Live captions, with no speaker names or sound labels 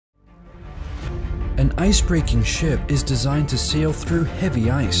An ice-breaking ship is designed to sail through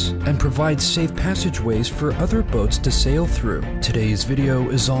heavy ice and provide safe passageways for other boats to sail through. Today's video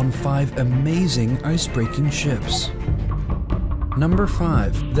is on 5 amazing ice-breaking ships. Number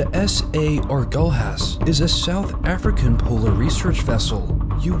 5. The S.A. Argulhas is a South African polar research vessel.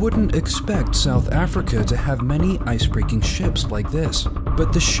 You wouldn't expect South Africa to have many ice-breaking ships like this,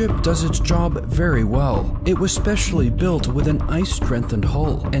 but the ship does its job very well. It was specially built with an ice-strengthened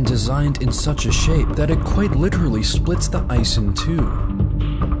hull and designed in such a shape that it quite literally splits the ice in two.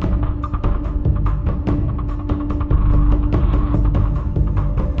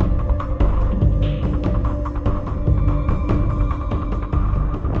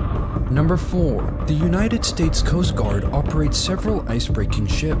 Number 4. The United States Coast Guard operates several ice-breaking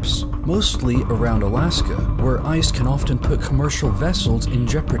ships, mostly around Alaska, where ice can often put commercial vessels in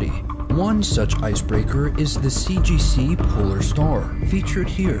jeopardy. One such icebreaker is the CGC Polar Star, featured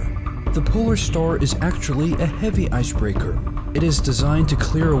here. The Polar Star is actually a heavy icebreaker. It is designed to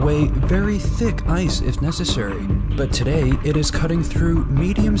clear away very thick ice if necessary, but today it is cutting through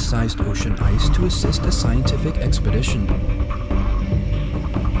medium-sized ocean ice to assist a scientific expedition.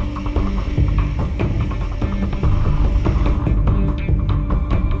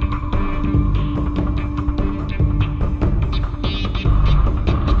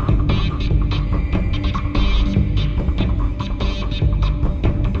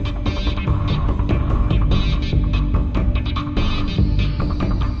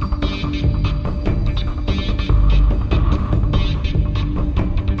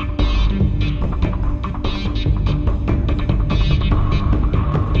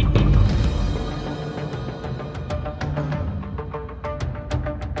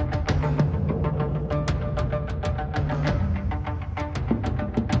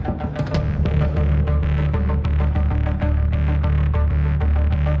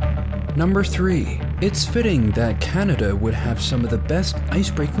 Number 3. It's fitting that Canada would have some of the best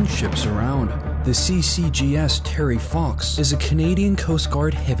ice-breaking ships around. The CCGS Terry Fox is a Canadian Coast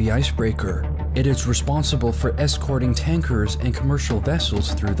Guard heavy icebreaker. It is responsible for escorting tankers and commercial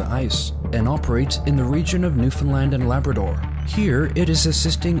vessels through the ice, and operates in the region of Newfoundland and Labrador. Here, it is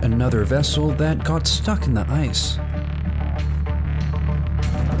assisting another vessel that got stuck in the ice.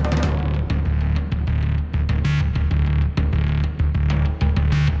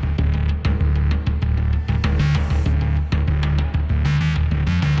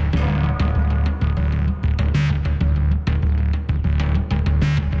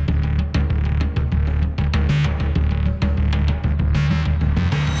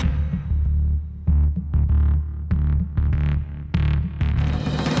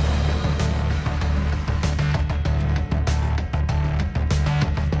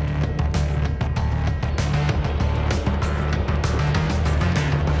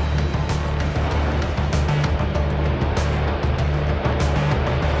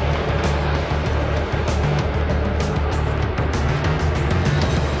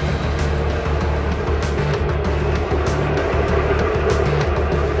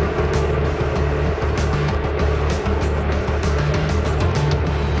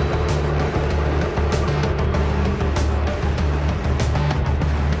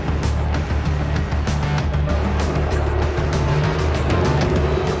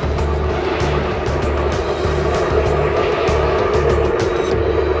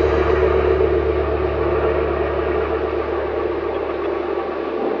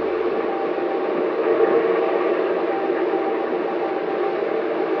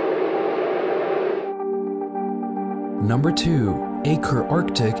 Number 2. Acre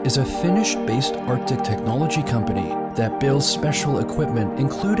Arctic is a Finnish-based Arctic technology company that builds special equipment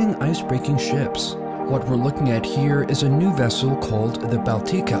including ice-breaking ships. What we're looking at here is a new vessel called the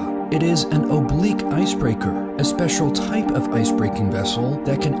Baltica. It is an oblique icebreaker, a special type of ice-breaking vessel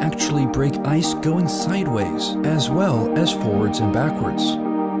that can actually break ice going sideways, as well as forwards and backwards.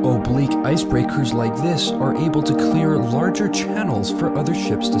 Oblique icebreakers like this are able to clear larger channels for other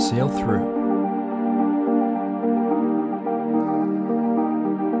ships to sail through.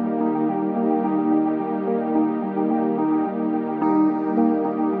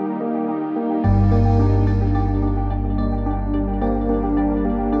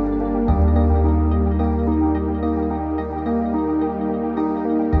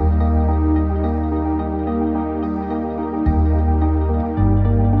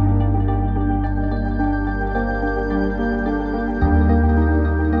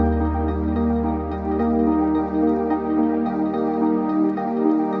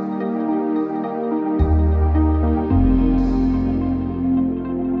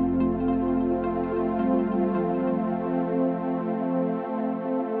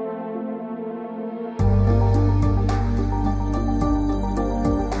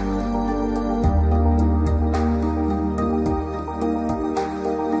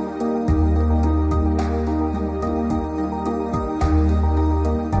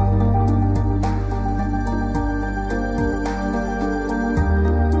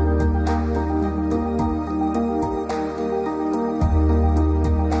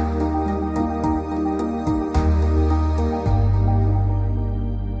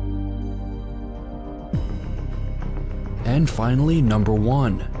 And finally, number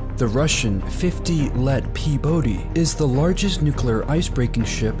 1. The Russian 50 Let Peabody is the largest nuclear icebreaking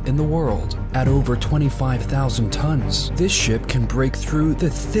ship in the world. At over 25,000 tons, this ship can break through the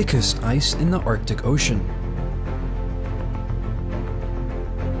thickest ice in the Arctic Ocean.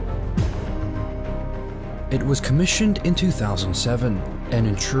 It was commissioned in 2007 and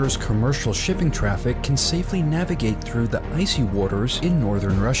ensures commercial shipping traffic can safely navigate through the icy waters in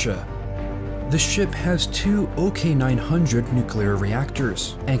northern Russia. The ship has 2 OK-900 nuclear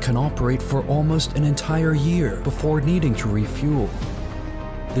reactors and can operate for almost an entire year before needing to refuel.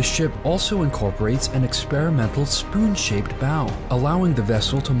 The ship also incorporates an experimental spoon-shaped bow, allowing the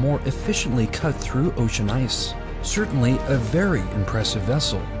vessel to more efficiently cut through ocean ice. Certainly a very impressive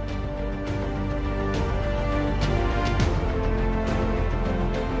vessel.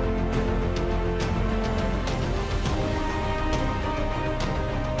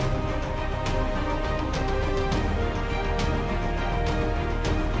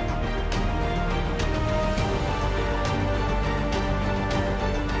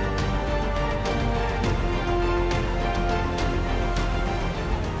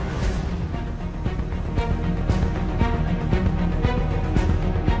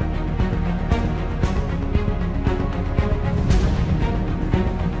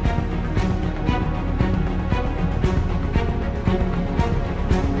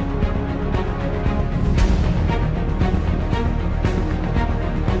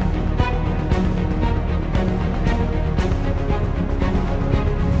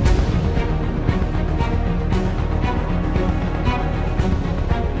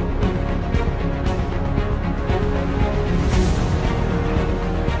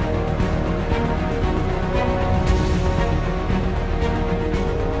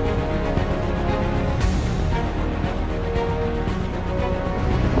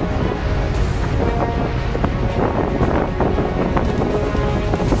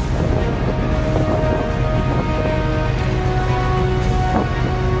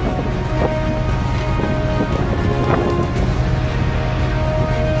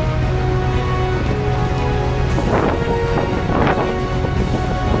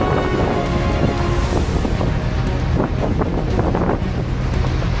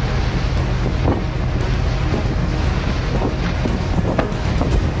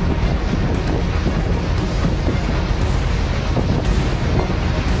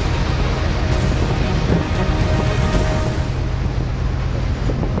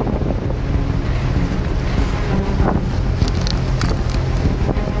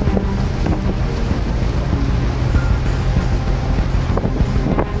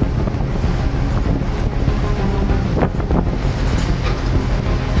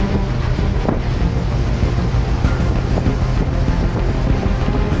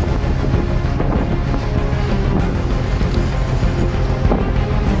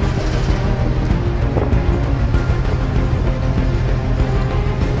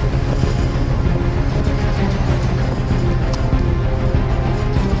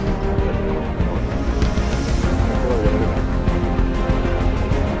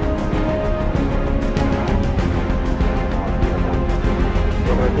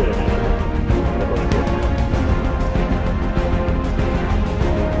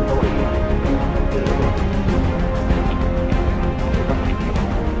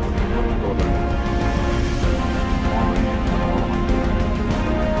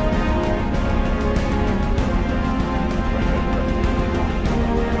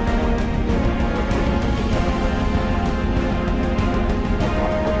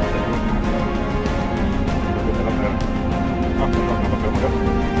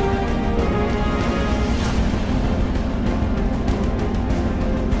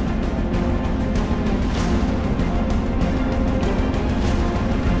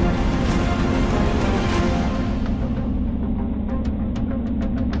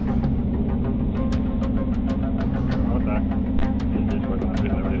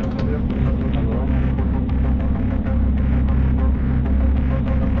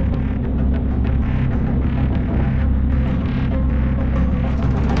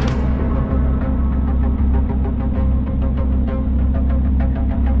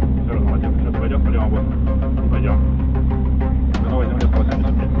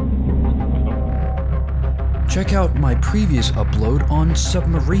 Check out my previous upload on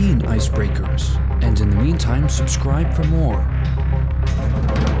submarine icebreakers, and in the meantime, subscribe for more.